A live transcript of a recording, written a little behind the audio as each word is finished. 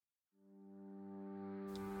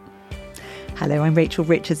Hello, I'm Rachel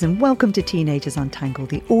Richards and welcome to Teenagers Untangled,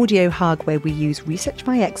 the audio hug where we use research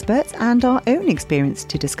by experts and our own experience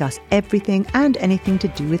to discuss everything and anything to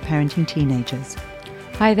do with parenting teenagers.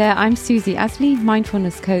 Hi there, I'm Susie Asley,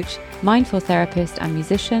 mindfulness coach, mindful therapist and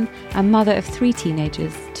musician, and mother of 3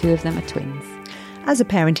 teenagers, 2 of them are twins. As a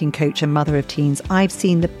parenting coach and mother of teens, I've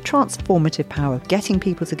seen the transformative power of getting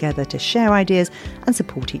people together to share ideas and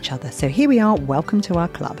support each other. So here we are, welcome to our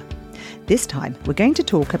club. This time, we're going to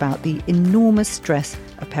talk about the enormous stress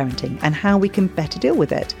of parenting and how we can better deal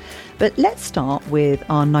with it. But let's start with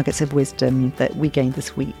our nuggets of wisdom that we gained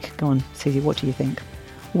this week. Go on, Susie, what do you think?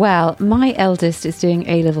 Well, my eldest is doing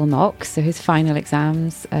A-level mocks, so his final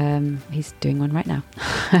exams, he's doing one right now.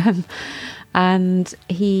 And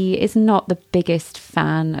he is not the biggest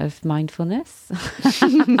fan of mindfulness.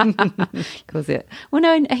 Calls it. Well,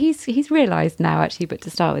 no, he's realised now actually. But to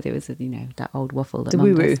start with, it was that old waffle that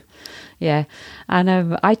Mum does. Yeah,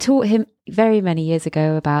 and I taught him very many years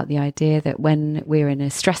ago about the idea that when we're in a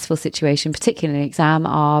stressful situation, particularly an exam,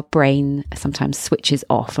 our brain sometimes switches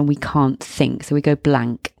off and we can't think, so we go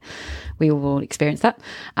blank. We all experience that.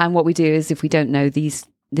 And what we do is, if we don't know this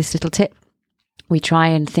little tip, we try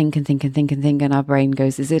and think, and our brain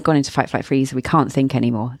goes, is it gone into fight, flight, freeze? We can't think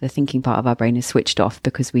anymore. The thinking part of our brain is switched off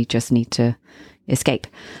because we just need to escape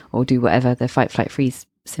or do whatever the fight, flight, freeze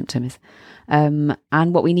symptom is. And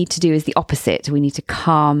what we need to do is the opposite. We need to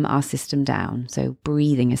calm our system down. So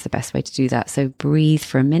breathing is the best way to do that. So breathe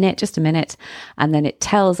for a minute, just a minute, and then it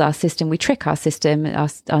tells our system, we trick our system,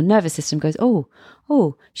 our nervous system goes, oh,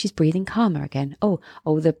 she's breathing calmer again. Oh,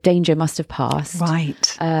 the danger must have passed.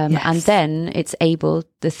 Right. Yes. And then it's able,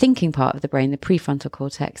 the thinking part of the brain, the prefrontal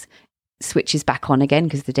cortex, switches back on again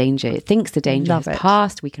because it thinks the danger has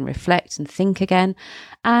passed. We can reflect and think again,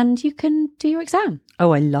 and you can do your exam.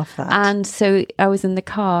 Oh, I love that. And so I was in the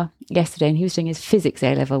car yesterday and he was doing his physics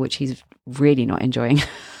A-level, which he's really not enjoying.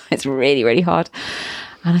 It's really, really hard.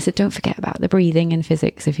 And I said, don't forget about the breathing in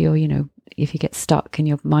physics if you get stuck and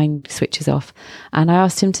your mind switches off. And I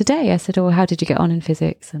asked him today, I said, how did you get on in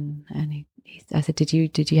physics? And I said, did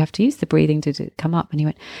you have to use the breathing? Did it come up? And he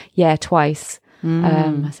went, yeah, twice.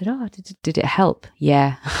 I said, did it help?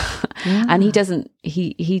 Yeah. And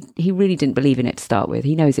he really didn't believe in it to start with.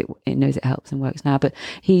 He knows it helps and works now. But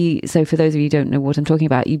so for those of you who don't know what I'm talking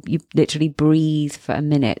about, you literally breathe for a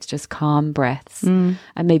minute, just calm breaths. And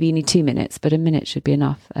maybe you need 2 minutes, but a minute should be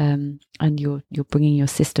enough. And you're bringing your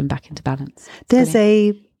system back into balance. There's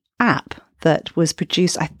a app that was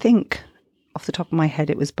produced, I think, off the top of my head,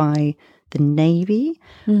 it was by the Navy,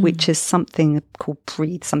 which is something called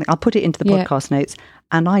Breathe something. I'll put it into the podcast notes.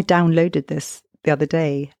 And I downloaded this the other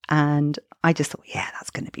day and I just thought, that's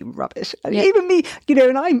going to be rubbish. Even me,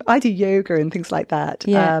 and I do yoga and things like that.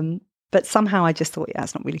 Yeah. But somehow I just thought,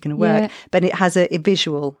 it's not really going to work. Yeah. But it has a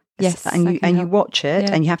visual. Yes. And you watch it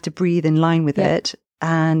and you have to breathe in line with it.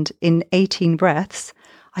 And in 18 breaths,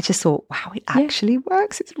 I just thought, wow, it actually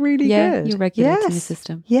works. It's really good. You're regulating the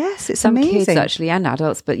system. Yes, it's Some amazing. Kids actually and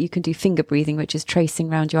adults, but you can do finger breathing, which is tracing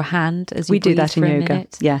around your hand as you breathe. We do that in yoga.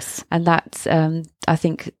 Minute. Yes. And that's, I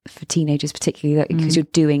think for teenagers particularly, because you're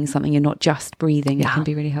doing something, you're not just breathing, it can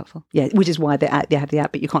be really helpful. Yeah, which is why they have the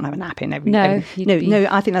app, but you can't have an app in every. No,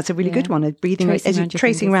 I think that's a really good one. Breathing,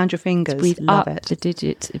 tracing around your fingers. Breathe Love up it. the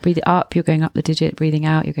digit. Breathe it up, you're going up the digit. Breathing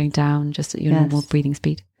out, you're going down, just at your normal breathing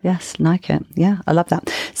speed. Yes, like it. Yeah, I love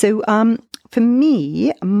that. So for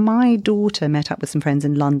me, my daughter met up with some friends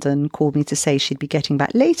in London, called me to say she'd be getting back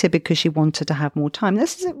later because she wanted to have more time.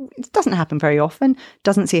 It doesn't happen very often,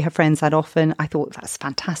 doesn't see her friends that often. I thought, that's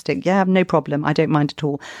fantastic. Yeah, no problem. I don't mind at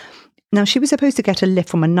all. Now, she was supposed to get a lift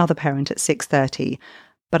from another parent at 6:30,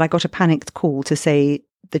 but I got a panicked call to say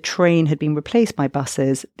the train had been replaced by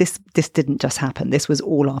buses. This didn't just happen. This was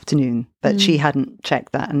all afternoon, but she hadn't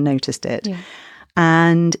checked that and noticed it. Yeah.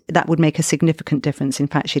 And that would make a significant difference. In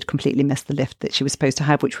fact, she'd completely missed the lift that she was supposed to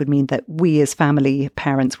have, which would mean that we as family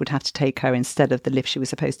parents would have to take her instead of the lift she was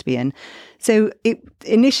supposed to be in. So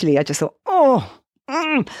initially I just thought,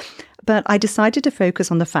 but I decided to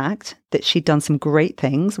focus on the fact that she'd done some great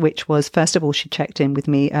things, which was, first of all, she checked in with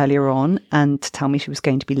me earlier on and to tell me she was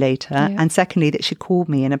going to be later. Yeah. And secondly, that she called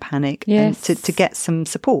me in a panic and to get some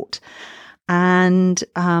support. And,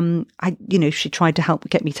 she tried to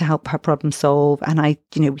get me to help her problem solve. And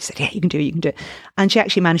we said, yeah, you can do it. And she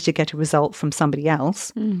actually managed to get a result from somebody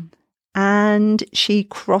else. And she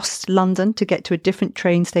crossed London to get to a different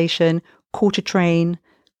train station, caught a train,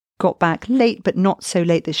 got back late, but not so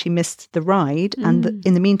late that she missed the ride. And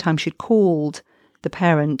in the meantime, she'd called the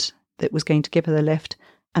parent that was going to give her the lift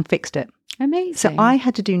and fixed it. Amazing. So I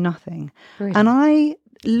had to do nothing. Brilliant. And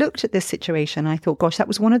looked at this situation, I thought, gosh, that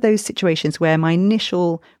was one of those situations where my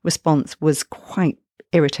initial response was quite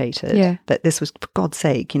irritated that this was, for God's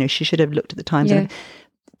sake, she should have looked at the times.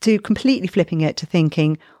 To completely flipping it to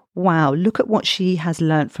thinking, wow, look at what she has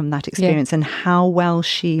learned from that experience and how well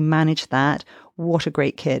she managed that. What a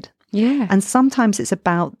great kid. Yeah. And sometimes it's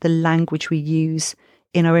about the language we use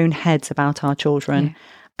in our own heads about our children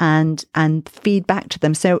and feed back to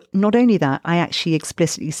them. So not only that, I actually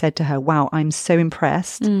explicitly said to her, wow, I'm so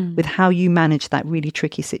impressed with how you managed that really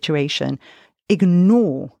tricky situation.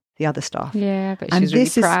 Ignore the other stuff. Yeah, but she's really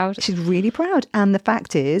proud. She's really proud. And the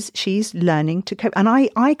fact is, she's learning to cope. And I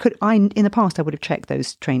in the past, I would have checked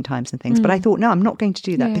those train times and things, but I thought, no, I'm not going to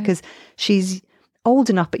do that because she's old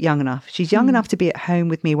enough, but young enough. She's young enough to be at home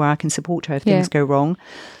with me where I can support her if things go wrong.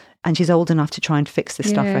 And she's old enough to try and fix this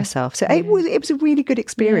stuff herself. So it was a really good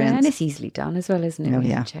experience. And it's easily done as well, isn't it? Oh,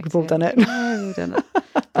 yeah. We've all done it. Yeah, we've done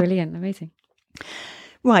it. Brilliant. Amazing.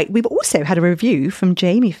 Right. We've also had a review from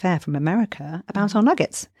Jamie Fair from America about our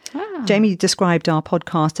nuggets. Jamie described our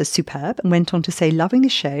podcast as superb and went on to say, loving the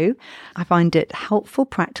show. I find it helpful,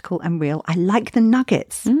 practical and real. I like the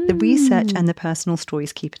nuggets. The research and the personal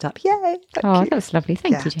stories keep it up. Yay. Thank you. That was lovely.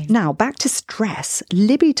 Thank you, Jamie. Now, back to stress.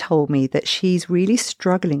 Libby told me that she's really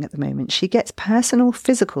struggling at the moment. She gets personal,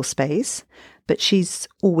 physical space, but she's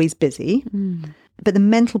always busy. But the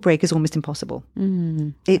mental break is almost impossible.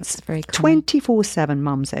 It's 24/7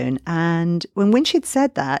 mum zone. And when she'd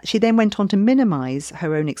said that, she then went on to minimise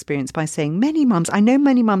her own experience by saying, I know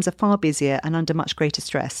many mums are far busier and under much greater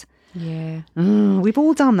stress. Yeah. We've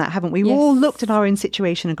all done that, haven't we? We've all looked at our own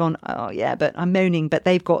situation and gone, oh, yeah, but I'm moaning, but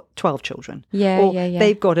they've got 12 children. Yeah.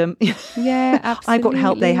 They've got them. Yeah, absolutely. I've got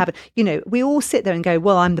help, they haven't. We all sit there and go,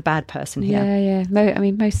 well, I'm the bad person here. Yeah.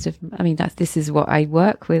 This is what I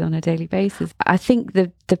work with on a daily basis. I think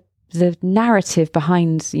the narrative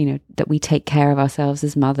behind, that we take care of ourselves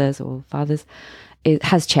as mothers or fathers, it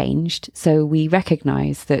has changed. So we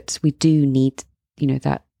recognise that we do need,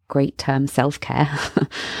 that great term self-care,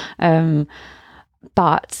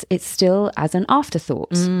 but it's still as an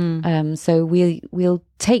afterthought. So we'll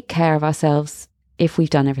take care of ourselves if we've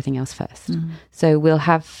done everything else first. So we'll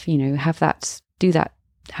have that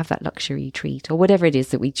luxury treat or whatever it is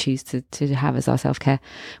that we choose to have as our self-care.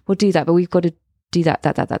 We'll do that, but we've got to do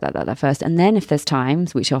that first. And then if there's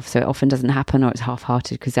times, which also often doesn't happen, or it's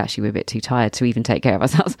half-hearted because actually we're a bit too tired to even take care of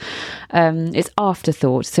ourselves, it's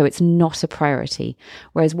afterthought, so it's not a priority.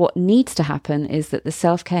 Whereas what needs to happen is that the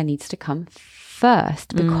self-care needs to come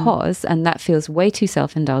first because, and that feels way too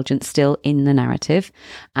self-indulgent still in the narrative,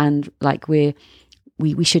 and like we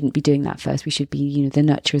shouldn't be doing that first. We should be, the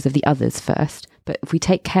nurturers of the others first. But if we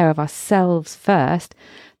take care of ourselves first,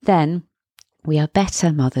 then we are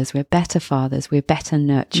better mothers, we're better fathers, we're better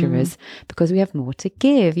nurturers because we have more to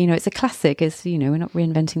give. It's a classic, we're not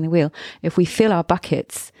reinventing the wheel. If we fill our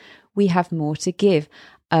buckets, we have more to give.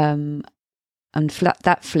 And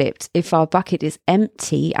that flipped, if our bucket is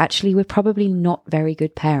empty, actually we're probably not very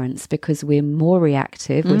good parents because we're more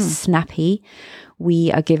reactive, we're snappy.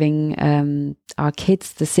 We are giving our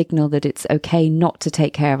kids the signal that it's okay not to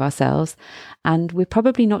take care of ourselves. And we're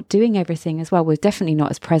probably not doing everything as well. We're definitely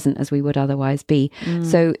not as present as we would otherwise be.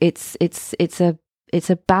 So it's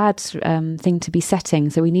a bad thing to be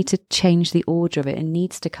setting. So we need to change the order of it. It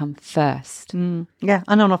needs to come first. Yeah.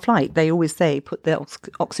 And on a flight, they always say, put the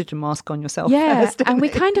oxygen mask on yourself first. And we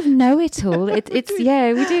kind of know it all. We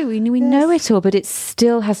do. We know it all, but it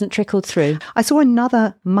still hasn't trickled through. I saw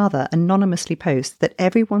another mother anonymously post that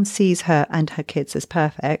everyone sees her and her kids as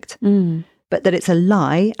perfect. But that it's a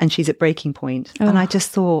lie and she's at breaking point. And I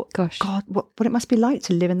just thought, gosh, God, what it must be like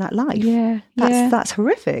to live in that life. That's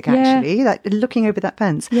horrific, actually, like looking over that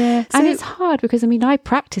fence. Yeah. So, and it's hard because, I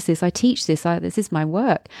practice this, I teach this, this is my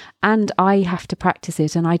work, and I have to practice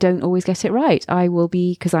it, and I don't always get it right. I will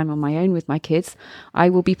be, because I'm on my own with my kids, I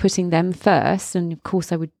will be putting them first. And of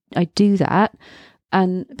course I do that.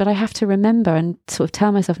 But I have to remember and sort of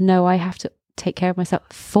tell myself, no, I have to take care of myself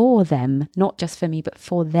for them, not just for me, but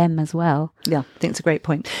for them as well. Yeah, I think it's a great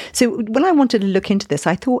point. So when I wanted to look into this,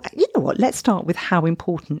 I thought, you know what, let's start with how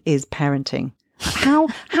important is parenting. How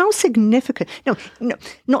significant, no,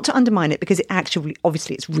 not to undermine it, because it actually,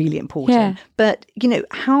 obviously it's really important, but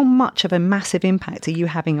how much of a massive impact are you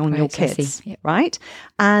having on your kids, right?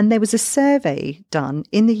 And there was a survey done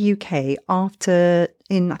in the UK I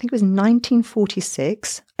think it was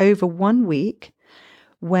 1946, over 1 week,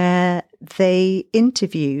 where they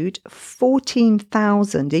interviewed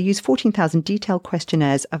 14,000, they used 14,000 detailed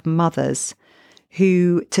questionnaires of mothers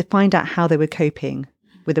to find out how they were coping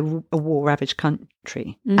with a war-ravaged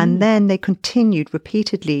country. And then they continued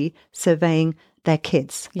repeatedly surveying their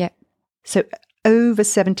kids. Yeah. So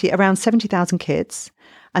around 70,000 kids,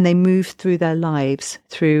 and they move through their lives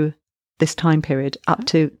through this time period up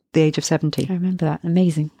to the age of 70. I remember that.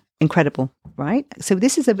 Amazing. Incredible, right? So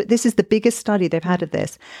this is the biggest study they've had of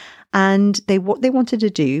this. And what they wanted to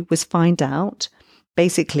do was find out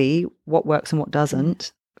basically what works and what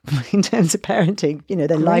doesn't in terms of parenting, their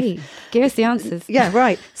Great. life. Give us the answers. Yeah,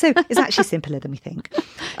 right. So it's actually simpler than we think.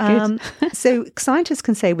 So scientists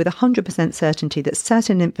can say with 100% certainty that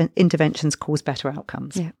certain interventions cause better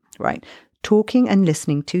outcomes. Yeah. Right. Talking and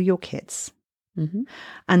listening to your kids. Mm-hmm.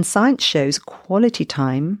 And science shows quality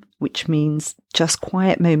time, which means just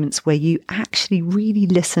quiet moments where you actually really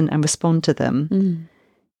listen and respond to them,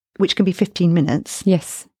 which can be 15 minutes.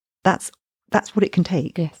 Yes. That's what it can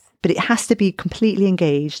take. Yes. But it has to be completely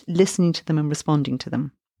engaged, listening to them and responding to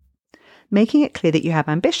them. Making it clear that you have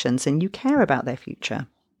ambitions and you care about their future.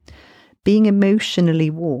 Being emotionally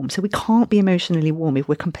warm. So we can't be emotionally warm if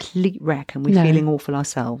we're complete wreck and we're feeling awful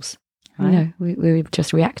ourselves. Right? No, we're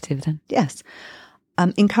just reactive then. Yes.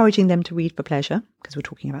 Encouraging them to read for pleasure, because we're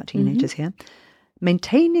talking about teenagers here.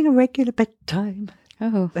 Maintaining a regular bedtime.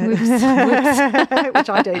 Oh, which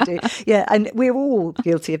I don't do. Yeah, and we're all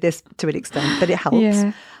guilty of this to an extent, but it helps.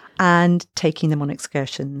 Yeah. And taking them on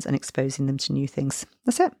excursions and exposing them to new things.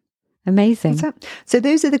 That's it. Amazing. That's it. So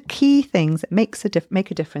those are the key things that make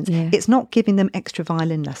a difference. Yeah. It's not giving them extra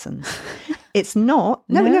violin lessons. It's not.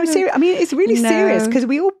 No, serious. I mean, it's really serious because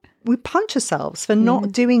we punch ourselves for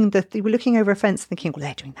not doing we're looking over a fence thinking, well,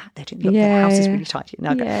 they're doing that. They're doing, look, their house is really tidy.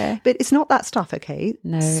 No, but it's not that stuff, okay?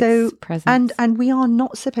 No, so, it's presence. And we are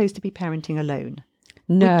not supposed to be parenting alone.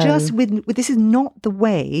 No. We're just this is not the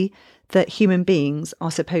way that human beings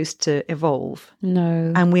are supposed to evolve.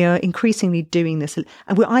 No. And we are increasingly doing this.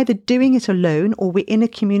 And we're either doing it alone or we're in a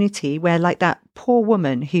community where, like that poor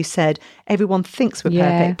woman who said, everyone thinks we're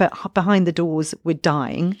perfect, but behind the doors, we're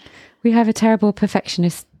dying. We have a terrible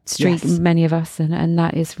perfectionist streak, many of us, and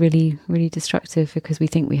that is really, really destructive because we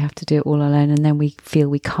think we have to do it all alone and then we feel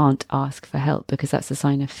we can't ask for help because that's a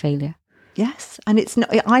sign of failure. Yes. And it's not,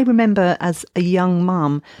 I remember as a young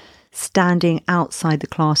mum standing outside the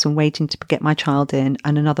class and waiting to get my child in,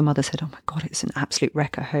 and another mother said, oh my God, it's an absolute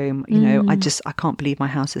wreck at home. I can't believe my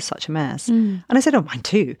house is such a mess. And I said, oh, mine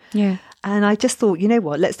too. Yeah. And I just thought, you know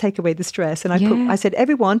what, let's take away the stress. And I said,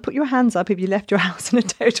 everyone, put your hands up if you left your house in a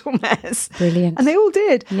total mess. Brilliant. And they all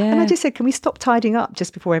did. Yeah. And I just said, can we stop tidying up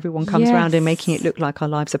just before everyone comes around and making it look like our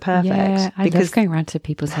lives are perfect? Yeah, I love going around to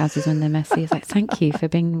people's houses when they're messy. It's like, thank you for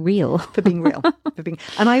being real.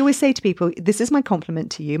 And I always say to people, this is my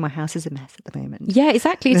compliment to you. My house is a mess at the moment. Yeah,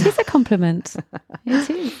 exactly. It is a compliment. It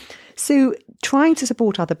is. So trying to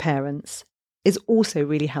support other parents is also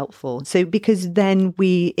really helpful. So because then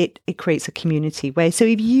it creates a community where, so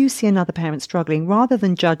if you see another parent struggling, rather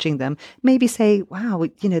than judging them, maybe say, wow,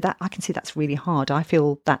 that I can see that's really hard. I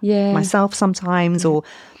feel that myself sometimes, or,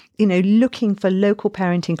 looking for local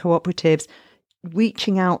parenting cooperatives,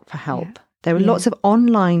 reaching out for help. Yeah. There are lots of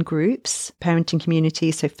online groups, parenting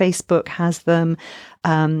communities. So Facebook has them.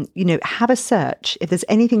 Have a search. If there's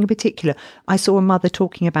anything in particular, I saw a mother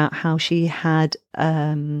talking about how she had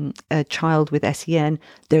a child with SEN.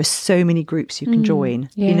 There are so many groups you can join.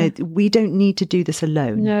 Yeah. We don't need to do this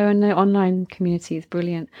alone. No, and the online community is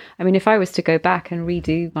brilliant. I mean, if I was to go back and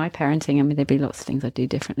redo my parenting, I mean, there'd be lots of things I'd do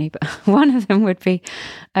differently, but one of them would be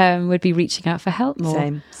reaching out for help more.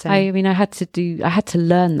 Same. I mean, I had to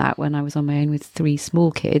learn that when I was on my own with 3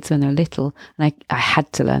 small kids when they were little, and I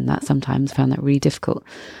had to learn that sometimes. Found that really difficult.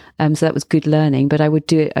 So that was good learning, but I would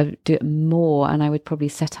do it more, and I would probably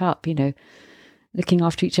set up, looking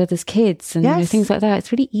after each other's kids and things like that.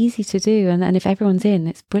 It's really easy to do, and if everyone's in,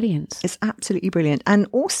 it's brilliant. It's absolutely brilliant. And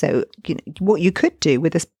also, what you could do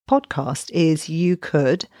with this podcast is you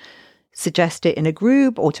could suggest it in a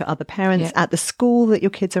group or to other parents at the school that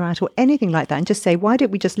your kids are at, or anything like that, and just say, why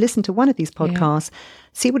don't we just listen to one of these podcasts,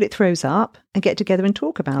 see what it throws up, and get together and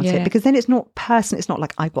talk about it? Because then it's not personal. It's not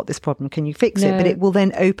like, I've got this problem, can you fix it? But it will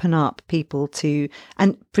then open up people to,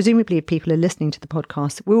 and presumably if people are listening to the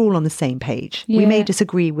podcast, we're all on the same page. We may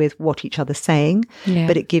disagree with what each other's saying,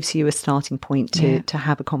 but it gives you a starting point to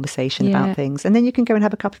have a conversation about things, and then you can go and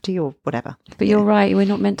have a cup of tea or whatever. But you're right, we're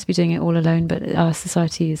not meant to be doing it all alone, but our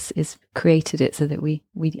society is created it so that we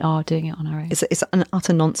are doing it on our own. It's an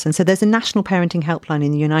utter nonsense. So there's a national parenting helpline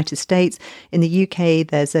in the United States. In the UK,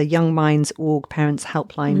 there's a Young Minds Org Parents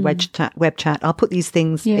Helpline web chat. I'll put these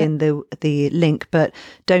things in the link, but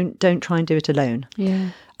don't try and do it alone. Yeah,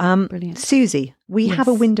 brilliant. Susie, we have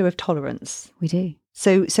a window of tolerance. We do.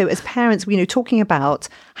 So as parents, talking about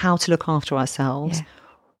how to look after ourselves,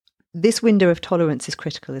 this window of tolerance is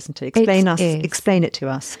critical, isn't it? Explain it to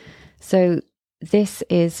us. So this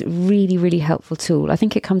is really, really helpful tool. I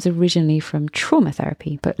think it comes originally from trauma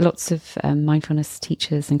therapy, but lots of mindfulness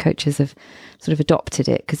teachers and coaches have sort of adopted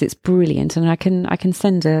it because it's brilliant. And I can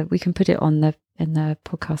we can put it on in the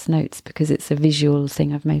podcast notes because it's a visual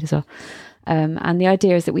thing I've made as well. And the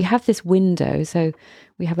idea is that we have this window. So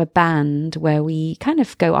we have a band where we kind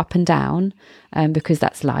of go up and down because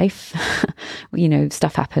that's life.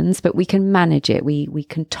 Stuff happens, but we can manage it. We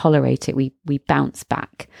can tolerate it. We bounce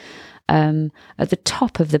back. At the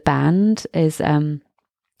top of the band is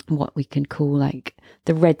what we can call like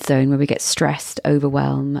the red zone, where we get stressed,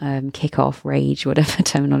 overwhelm, kick off, rage, whatever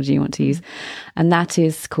terminology you want to use. And that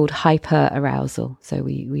is called hyper arousal. So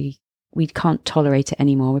we can't tolerate it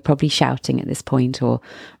anymore. We're probably shouting at this point or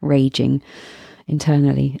raging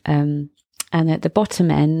internally. And at the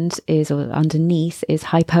bottom end or underneath is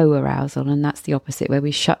hypoarousal, and that's the opposite, where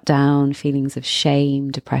we shut down feelings of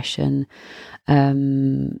shame, depression,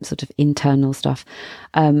 sort of internal stuff.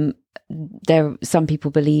 Some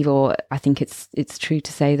people believe, or I think it's true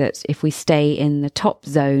to say, that if we stay in the top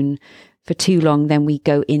zone for too long, then we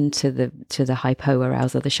go into the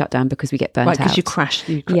hypoarousal, the shutdown, because we get burnt out. Because you crash.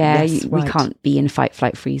 We can't be in fight,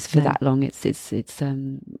 flight, freeze for that long. It's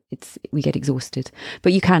we get exhausted.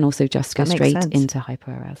 But you can also just go straight into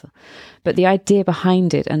hypoarousal. But the idea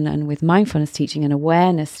behind it, and with mindfulness teaching and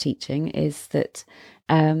awareness teaching, is that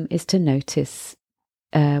is to notice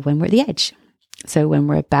when we're at the edge. So when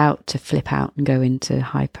we're about to flip out and go into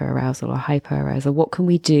hyperarousal or hypoarousal, what can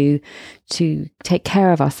we do to take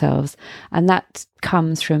care of ourselves? And that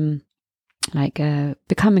comes from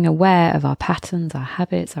becoming aware of our patterns, our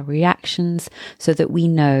habits, our reactions, so that we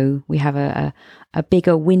know we have a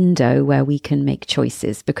bigger window where we can make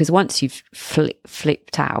choices. Because once you've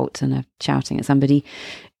flipped out and are shouting at somebody,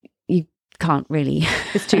 can't really.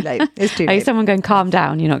 It's too late. It's too late. Someone going, calm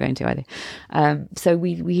down, you're not going to either. So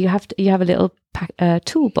you have a little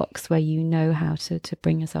toolbox where you know how to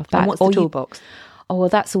bring yourself back. And what's the toolbox? Well,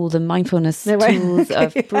 that's all the mindfulness tools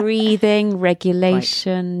of breathing,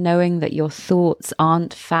 regulation, knowing that your thoughts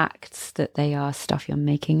aren't facts, that they are stuff you're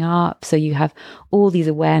making up. So you have all these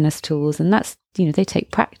awareness tools, and that's, they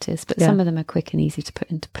take practice, but some of them are quick and easy to put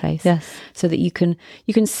into place. Yes. So that you can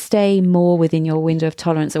stay more within your window of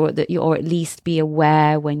tolerance, or at least be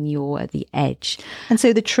aware when you're at the edge. And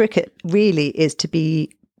so the trick really is to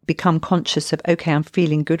become conscious of, okay, I'm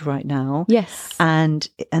feeling good right now. Yes. And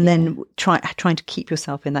then trying to keep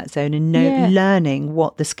yourself in that zone, and learning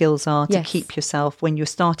what the skills are to keep yourself when you're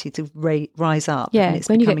starting to rise up. Yeah, and it's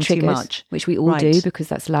when becoming you get triggered, too much. Which we all do, because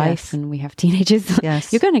that's life, and we have teenagers.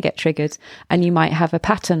 Yes. You're going to get triggered, and you might have a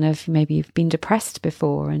pattern of, maybe you've been depressed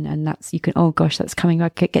before, and that's, you can, oh gosh, that's coming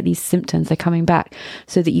back, get these symptoms, they're coming back,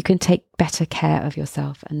 so that you can take better care of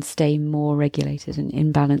yourself and stay more regulated and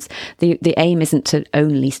in balance. The aim isn't to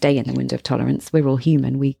only stay in the window of tolerance. We're all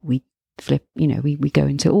human. We flip, we go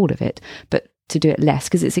into all of it, but to do it less,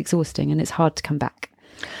 because it's exhausting and it's hard to come back.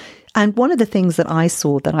 And one of the things that I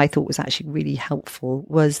saw that I thought was actually really helpful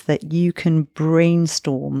was that you can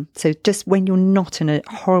brainstorm. So just when you're not in a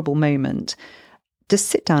horrible moment, just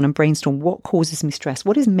sit down and brainstorm what causes me stress,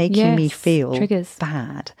 what is making me feel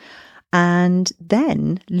bad. And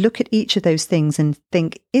then look at each of those things and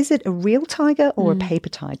think, is it a real tiger or a paper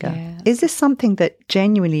tiger? Yeah. Is this something that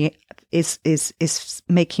genuinely is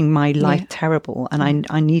making my life terrible and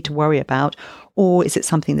I need to worry about? Or is it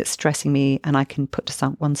something that's stressing me and I can put to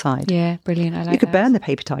one side? Yeah, brilliant. I like that. You could burn the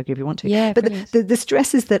paper tiger if you want to. Yeah, but the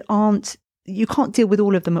stresses that aren't, you can't deal with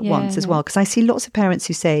all of them at once as well. Because I see lots of parents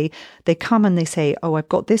who say, they come and they say, oh, I've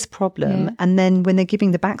got this problem. Yeah. And then when they're giving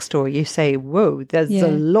the backstory, you say, whoa, there's a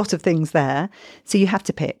lot of things there. So you have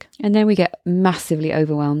to pick. And then we get massively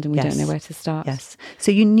overwhelmed and we don't know where to start. Yes.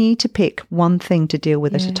 So you need to pick one thing to deal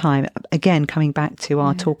with at a time. Again, coming back to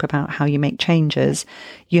our talk about how you make changes,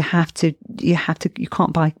 you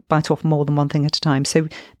can't bite off more than one thing at a time. So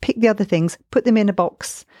pick the other things, put them in a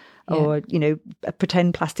box. Or, a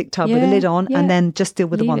pretend plastic tub with a lid on, and then just deal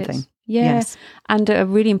with the one thing. Yeah. Yes. And a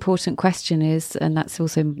really important question is, and that's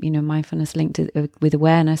also, mindfulness linked with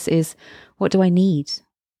awareness, is what do I need?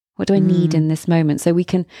 What do I need in this moment? So we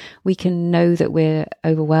can know that we're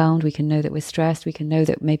overwhelmed. We can know that we're stressed. We can know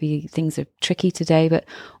that maybe things are tricky today. But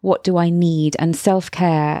what do I need? And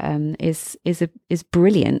self-care is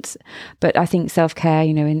brilliant. But I think self-care,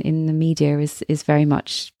 in the media is very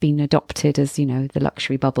much been adopted as the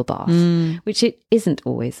luxury bubble bath, which it isn't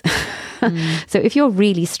always. So if you're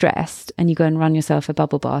really stressed and you go and run yourself a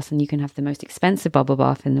bubble bath, and you can have the most expensive bubble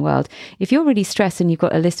bath in the world, if you're really stressed and you've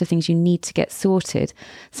got a list of things you need to get sorted,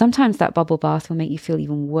 sometimes sometimes that bubble bath will make you feel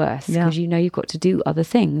even worse because you know you've got to do other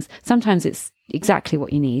things. Sometimes it's exactly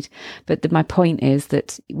what you need. But my point is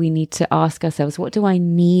that we need to ask ourselves, what do I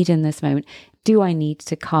need in this moment? Do I need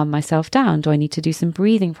to calm myself down? Do I need to do some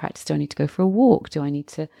breathing practice? Do I need to go for a walk? Do I need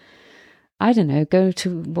to, I don't know, go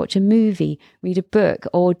to watch a movie, read a book?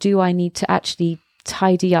 Or do I need to actually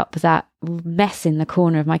tidy up that mess in the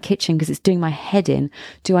corner of my kitchen because it's doing my head in?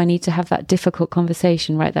 Do I need to have that difficult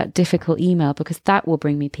conversation, write that difficult email, because that will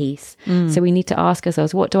bring me peace? So we need to ask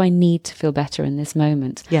ourselves, what do I need to feel better in this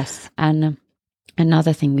moment? Yes. And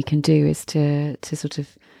another thing we can do is to sort of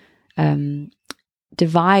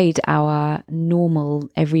divide our normal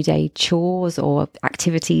everyday chores or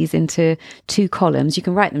activities into 2 columns. You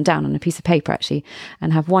can write them down on a piece of paper actually,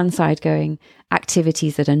 and have one side going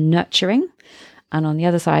activities that are nurturing, and on the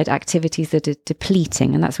other side, activities that are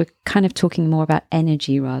depleting. And that's, we're kind of talking more about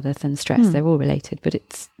energy rather than stress. They're all related, but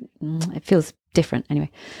it feels different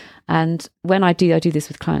anyway. And when I do this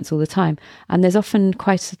with clients all the time. And there's often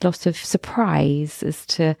quite a lot of surprise as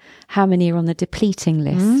to how many are on the depleting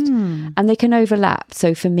list. And they can overlap.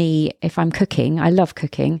 So for me, if I'm cooking, I love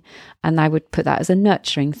cooking, and I would put that as a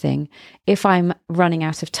nurturing thing. If I'm running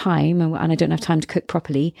out of time and I don't have time to cook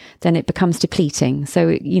properly, then it becomes depleting. So,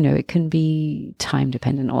 it can be time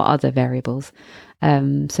dependent or other variables.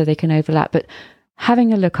 So they can overlap. But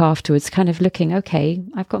having a look afterwards, kind of looking, okay,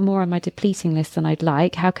 I've got more on my depleting list than I'd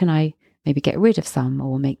like. How can I maybe get rid of some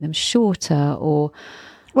or make them shorter or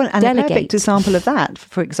and delegate? A perfect example of that,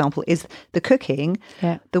 for example, is the cooking.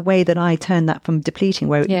 The way that I turned that from depleting,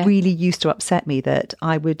 where it really used to upset me that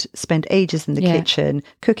I would spend ages in the kitchen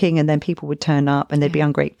cooking and then people would turn up and they'd be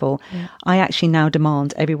ungrateful. I actually now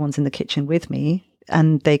demand everyone's in the kitchen with me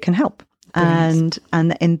and they can help. Brilliant.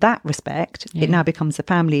 And in that respect, it now becomes a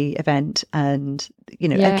family event. And,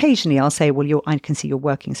 occasionally I'll say, well, I can see you're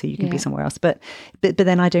working, so you can be somewhere else. But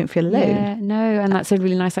then I don't feel alone. Yeah, no. And that's a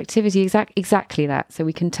really nice activity. Exactly that. So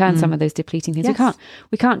we can turn some of those depleting things. Yes.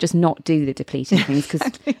 We can't just not do the depleting things because,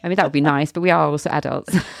 that would be nice, but we are also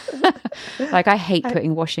adults. Like I hate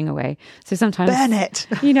putting washing away. So sometimes. Burn it.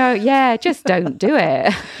 Just don't do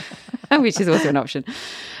it. Which is also an option.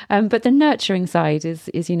 But the nurturing side is,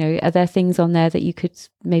 are there things on there that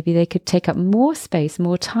they could take up more space,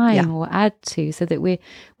 more time or add to, so that we're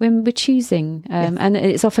choosing. And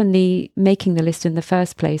it's often the making the list in the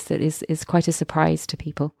first place that is quite a surprise to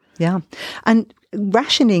people. Yeah. And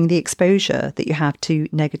rationing the exposure that you have to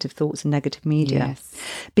negative thoughts and negative media. Yes.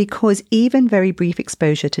 Because even very brief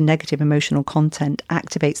exposure to negative emotional content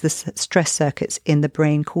activates the stress circuits in the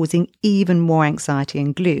brain, causing even more anxiety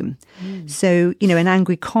and gloom. So, an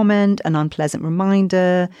angry comment, an unpleasant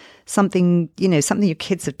reminder, something your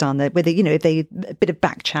kids have done, whether, if they a bit of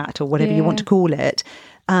back chat or whatever you want to call it,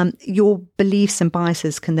 your beliefs and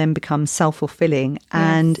biases can then become self-fulfilling.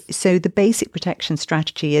 And so the basic protection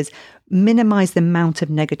strategy is minimize the amount of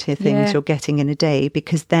negative things you're getting in a day,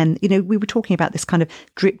 because then, we were talking about this kind of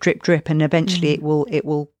drip, drip, drip, and eventually it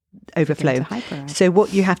will overflow. So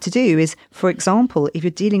what you have to do is, for example, if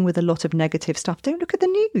you're dealing with a lot of negative stuff, don't look at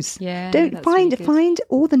the news. Don't find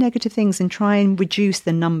all the negative things and try and reduce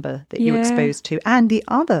the number that you're exposed to. And the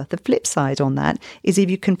flip side on that is,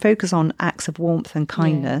 if you can focus on acts of warmth and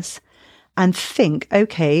kindness and think,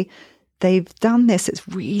 okay, they've done this, it's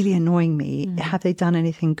really annoying me. Have they done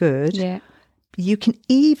anything good? You can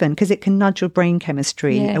even, because it can nudge your brain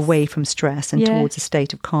chemistry away from stress and towards a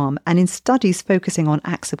state of calm. And in studies focusing on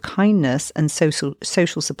acts of kindness and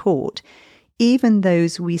social support, even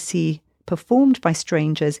those we see performed by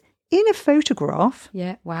strangers in a photograph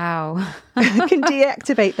can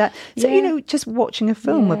deactivate that. So, just watching a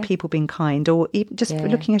film of people being kind, or even just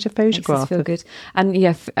looking at a photograph. Makes us feel good.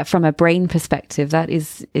 And from a brain perspective, that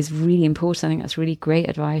is really important. I think that's really great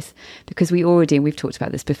advice, because we've talked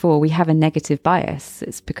about this before, we have a negative bias.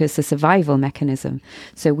 It's because it's a survival mechanism.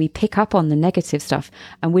 So we pick up on the negative stuff,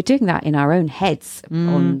 and we're doing that in our own heads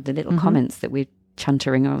on the little comments that we're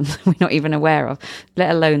chuntering on, we're not even aware of,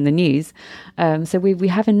 let alone the news. So we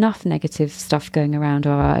have enough negative stuff going around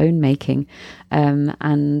of our own making,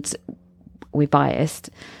 and we're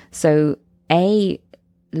biased. So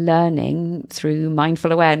learning through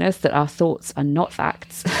mindful awareness that our thoughts are not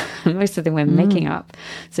facts. Most of them we're making up.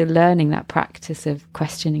 So learning that practice of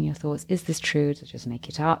questioning your thoughts. Is this true? Did I just make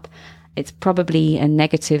it up? It's probably a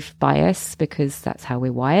negative bias, because that's how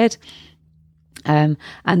we're wired. And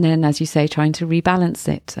then, as you say, trying to rebalance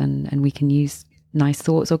it, and we can use nice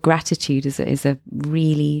thoughts, or gratitude is a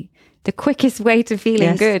really, the quickest way to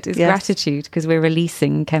feeling good is gratitude, because we're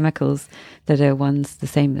releasing chemicals that are the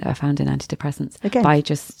same that are found in antidepressants by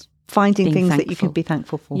just finding being things that you thankful. can be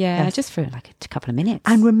thankful for. Yeah, Yes. just for like a couple of minutes.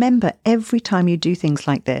 And remember, every time you do things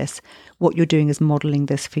like this, what you're doing is modeling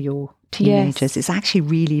this for your teenagers. Yes. It's actually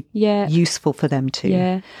really Yeah. useful for them too.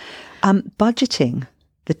 Yeah. Budgeting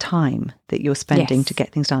the time that you're spending Yes. to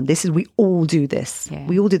get things done. We all do this. Yeah.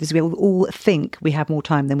 We all do this. We all think we have more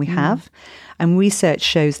time than we have. And research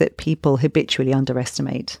shows that people habitually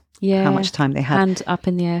underestimate Yeah. how much time they have. Hand up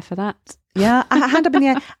in the air for that. Yeah, a hand up in the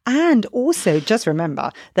air. And also just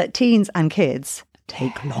remember that teens and kids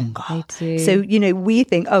take longer. They do. So, we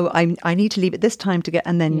think, I need to leave at this time to get,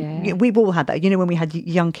 and then Yeah. we've all had that. When we had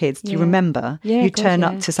young kids, do you Yeah. remember? Yeah, You God, turn yeah.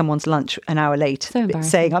 up to someone's lunch an hour late So embarrassing.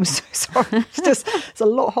 saying, I'm so sorry. It's a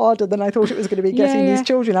lot harder than I thought it was going to be getting Yeah, these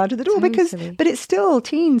children out of the door Totally. but it's still,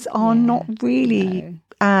 teens are not really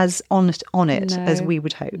as honest on it as No. we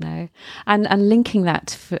would hope. No, and linking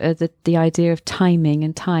that for the idea of timing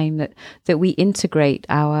and time that we integrate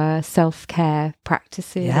our self-care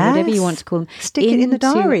practices, or whatever you want to call them, Stick it in the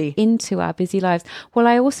diary. into our busy lives. Well,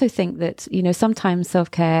 I also think that sometimes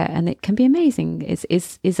self-care, and it can be amazing,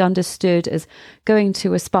 is understood as going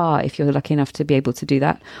to a spa if you're lucky enough to be able to do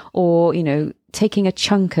that, or taking a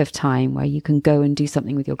chunk of time where you can go and do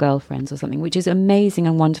something with your girlfriends or something, which is amazing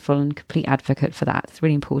and wonderful, and complete advocate for that. It's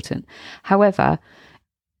really important. However,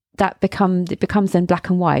 it becomes then black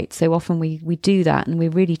and white. So often we do that and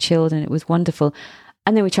we're really chilled and it was wonderful.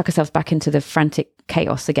 And then we chuck ourselves back into the frantic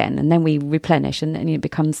chaos again, and then we replenish, and it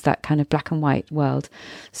becomes that kind of black and white world.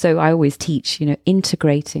 So I always teach,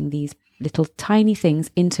 integrating these little tiny things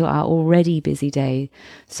into our already busy day.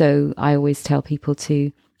 So I always tell people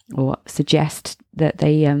or suggest that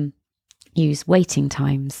they use waiting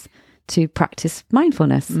times to practice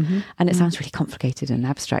mindfulness. And it sounds really complicated and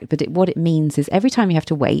abstract, but what it means is every time you have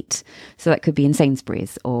to wait, so that could be in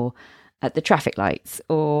Sainsbury's or at the traffic lights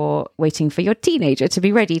or waiting for your teenager to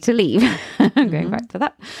be ready to leave. I'm going back to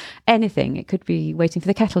that. Anything. It could be waiting for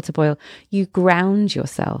the kettle to boil. You ground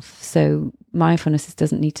yourself. So mindfulness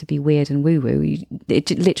doesn't need to be weird and woo-woo.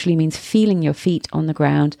 It literally means feeling your feet on the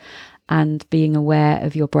ground and being aware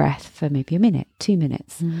of your breath for maybe a minute, 2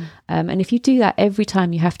 minutes. And if you do that every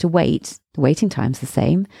time you have to wait, the waiting time's the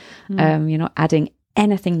same. You're not adding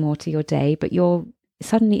anything more to your day, but you're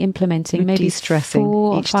suddenly implementing maybe de-stressing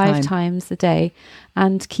 4 or each 5 time. times a day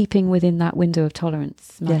and keeping within that window of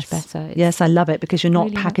tolerance much better. Yes, I love it, because you're not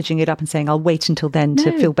really packaging it up and saying, I'll wait until then to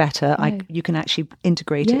No, feel better. no. You can actually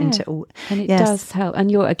integrate it into all. And it Yes. does help. And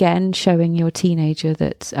you're again showing your teenager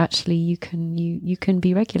that actually you can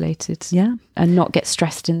be regulated Yeah. and not get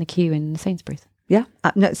stressed in the queue in Sainsbury's. Yeah,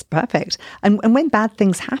 no, it's perfect. And when bad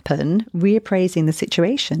things happen, reappraising the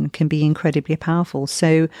situation can be incredibly powerful.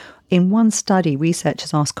 So in one study,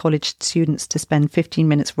 researchers asked college students to spend 15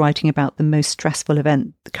 minutes writing about the most stressful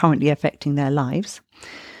event currently affecting their lives.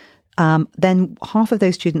 Then half of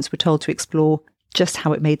those students were told to explore just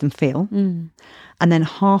how it made them feel. And then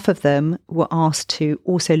half of them were asked to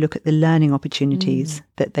also look at the learning opportunities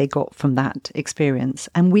that they got from that experience.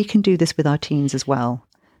 And we can do this with our teens as well.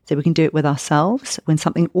 So we can do it with ourselves when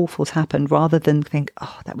something awful's happened, rather than think,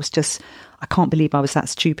 that was just, I can't believe I was that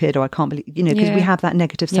stupid, or I can't believe, because we have that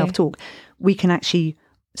negative self-talk. We can actually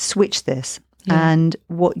switch this. And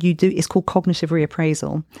what you do is called cognitive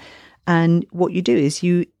reappraisal. And what you do is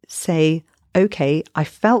you say, okay, I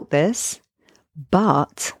felt this,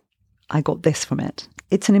 but I got this from it.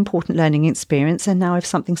 It's an important learning experience. And now if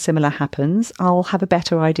something similar happens, I'll have a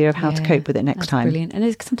better idea of how to cope with it next time. Brilliant.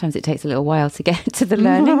 And sometimes it takes a little while to get to the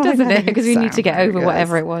learning, doesn't it? Because we need to get over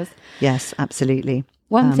whatever it was. Yes, absolutely.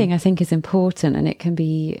 One thing I think is important, and it can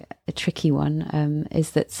be a tricky one,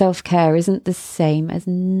 is that self-care isn't the same as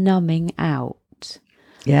numbing out.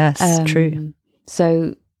 Yes, true.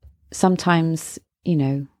 So sometimes,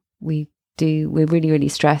 we're really, really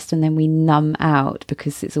stressed, and then we numb out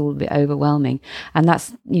because it's all a bit overwhelming. And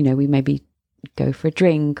that's, we maybe go for a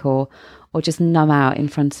drink or just numb out in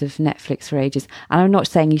front of Netflix for ages. And I'm not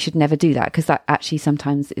saying you should never do that, because that actually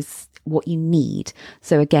sometimes is what you need.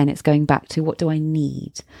 So again, it's going back to, what do I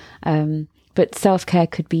need? But self-care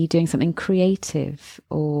could be doing something creative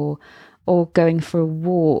or going for a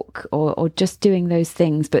walk or just doing those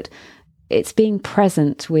things. But it's being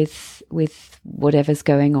present with whatever's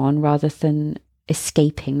going on, rather than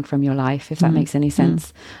escaping from your life, if that makes any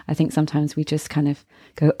sense. I think sometimes we just kind of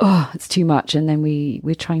go, it's too much, and then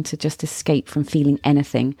we're trying to just escape from feeling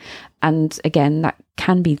anything. And again, that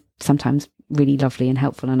can be sometimes really lovely and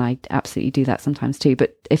helpful, and I absolutely do that sometimes too.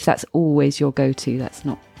 But if that's always your go-to, that's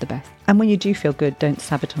not the best. And when you do feel good, don't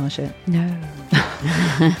sabotage it. No.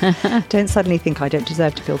 Don't suddenly think, I don't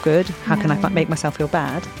deserve to feel good. How can I make myself feel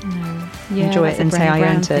bad? No. Yeah, Enjoy it and say I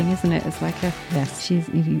earned it. Isn't it? It's like Yes.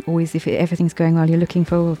 you always, if everything's going well, you're looking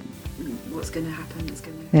for what's going to happen that's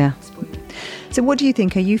going to spoil it. So what do you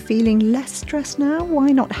think? Are you feeling less stressed now?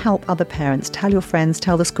 Why not help other parents? Tell your friends,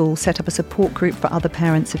 tell the school, set up a support group for other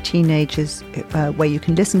parents of teenagers where you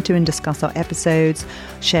can listen to and discuss our episodes,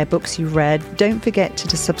 share books you read. Don't forget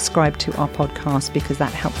to subscribe to our podcast because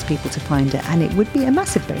that helps people to find it. And it would be a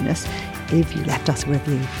massive bonus if you left us a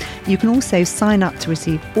review. You can also sign up to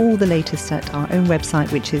receive all the latest at our own website,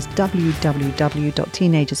 which is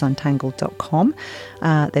www.teenagersuntangled.com.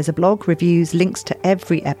 There's a blog, reviews, links to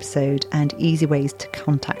every episode, and easy ways to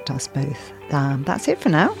contact us both. That's it for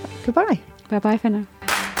now. Goodbye. Bye-bye for now.